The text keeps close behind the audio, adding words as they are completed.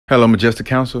Hello, Majestic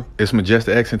Council. It's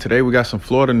Majestic X, and today we got some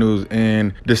Florida news.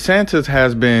 And DeSantis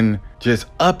has been just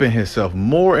upping himself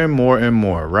more and more and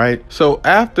more, right? So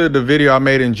after the video I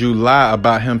made in July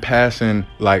about him passing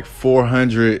like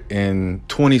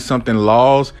 420 something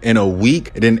laws in a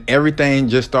week, then everything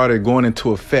just started going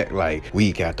into effect like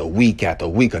week after week after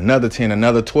week, another 10,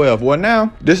 another 12. Well,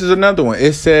 now this is another one.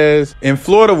 It says in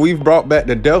Florida, we've brought back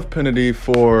the death penalty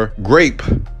for rape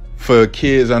for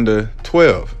kids under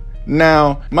 12.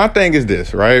 Now, my thing is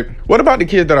this, right? What about the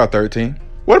kids that are 13?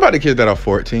 What about the kids that are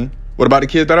 14? What about the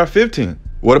kids that are 15?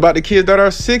 What about the kids that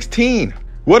are 16?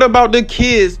 What about the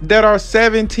kids that are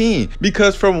 17?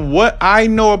 Because from what I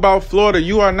know about Florida,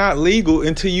 you are not legal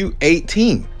until you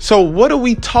 18. So what are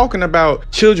we talking about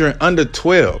children under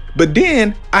 12? But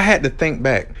then I had to think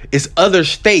back. It's other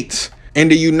states in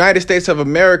the United States of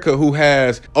America who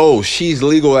has, oh, she's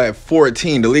legal at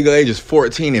 14. The legal age is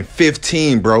 14 and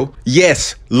 15, bro.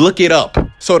 Yes, look it up.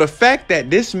 So the fact that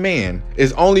this man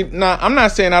is only, now I'm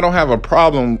not saying I don't have a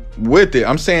problem with it.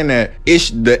 I'm saying that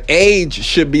the age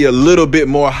should be a little bit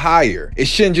more higher. It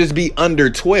shouldn't just be under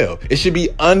 12. It should be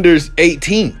under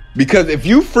 18. Because if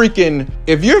you're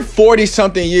 40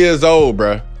 something years old,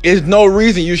 bro, there's no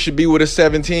reason you should be with a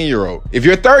 17-year-old. If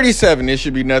you're 37, it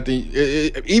should be nothing.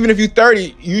 Even if you're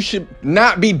 30, you should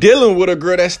not be dealing with a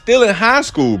girl that's still in high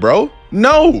school, bro.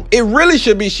 No, it really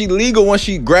should be she legal when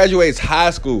she graduates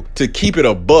high school to keep it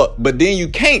a buck. But then you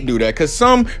can't do that because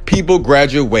some people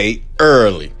graduate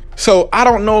early. So I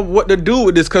don't know what to do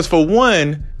with this because for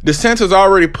one, DeSantis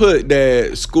already put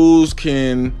that schools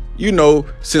can, you know,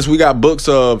 since we got books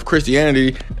of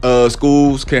Christianity,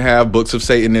 schools can have books of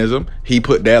Satanism. He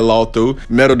put that law through.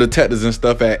 Metal detectors and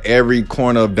stuff at every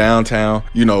corner of downtown.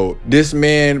 You know, this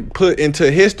man put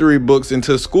into history books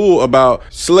into school about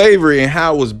slavery and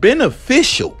how it was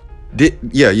beneficial.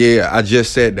 Yeah, I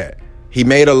just said that. He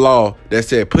made a law that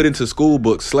said put into school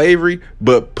books slavery,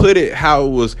 but put it how it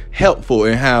was helpful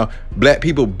and how black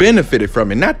people benefited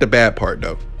from it. Not the bad part,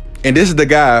 though. And this is the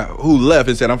guy who left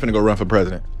and said, I'm finna go run for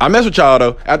president. I mess with y'all,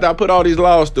 though. After I put all these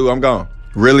laws through, I'm gone.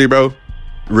 Really, bro?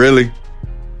 Really?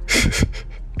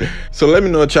 So let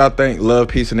me know what y'all think. Love,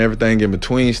 peace, and everything in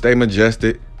between. Stay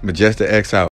majestic. Majestic X out.